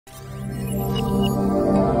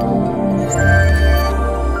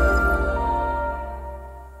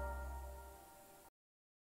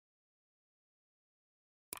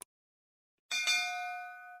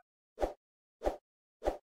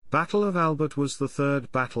Battle of Albert was the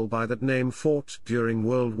third battle by that name fought during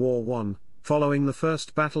World War I, following the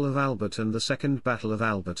First Battle of Albert and the Second Battle of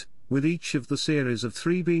Albert, with each of the series of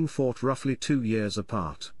three being fought roughly 2 years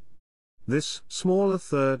apart. This smaller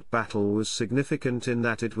third battle was significant in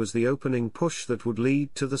that it was the opening push that would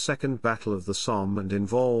lead to the Second Battle of the Somme and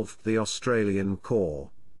involved the Australian Corps.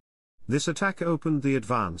 This attack opened the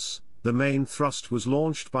advance. The main thrust was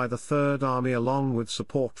launched by the Third Army along with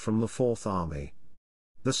support from the Fourth Army.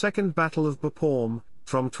 The Second Battle of Bapaume,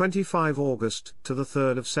 from 25 August to the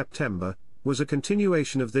 3rd of September, was a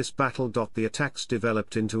continuation of this battle. The attacks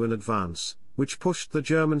developed into an advance, which pushed the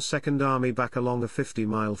German Second Army back along a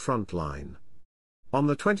 50-mile front line. On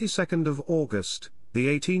the 22nd of August, the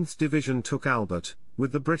 18th Division took Albert,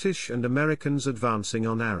 with the British and Americans advancing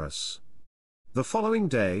on Arras. The following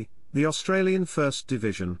day, the Australian 1st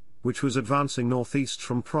Division, which was advancing northeast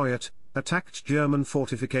from Proyart, attacked German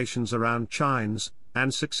fortifications around Chuignes,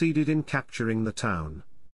 and succeeded in capturing the town.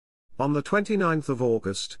 On the 29th of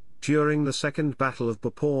August, during the Second Battle of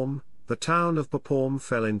Bapaume, the town of Bapaume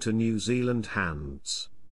fell into New Zealand hands.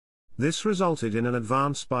 This resulted in an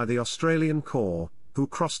advance by the Australian Corps, who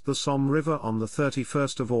crossed the Somme River on the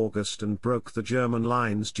 31st of August and broke the German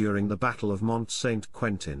lines during the Battle of Mont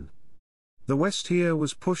Saint-Quentin. The West here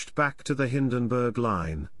was pushed back to the Hindenburg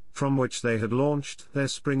Line, from which they had launched their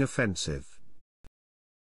spring offensive.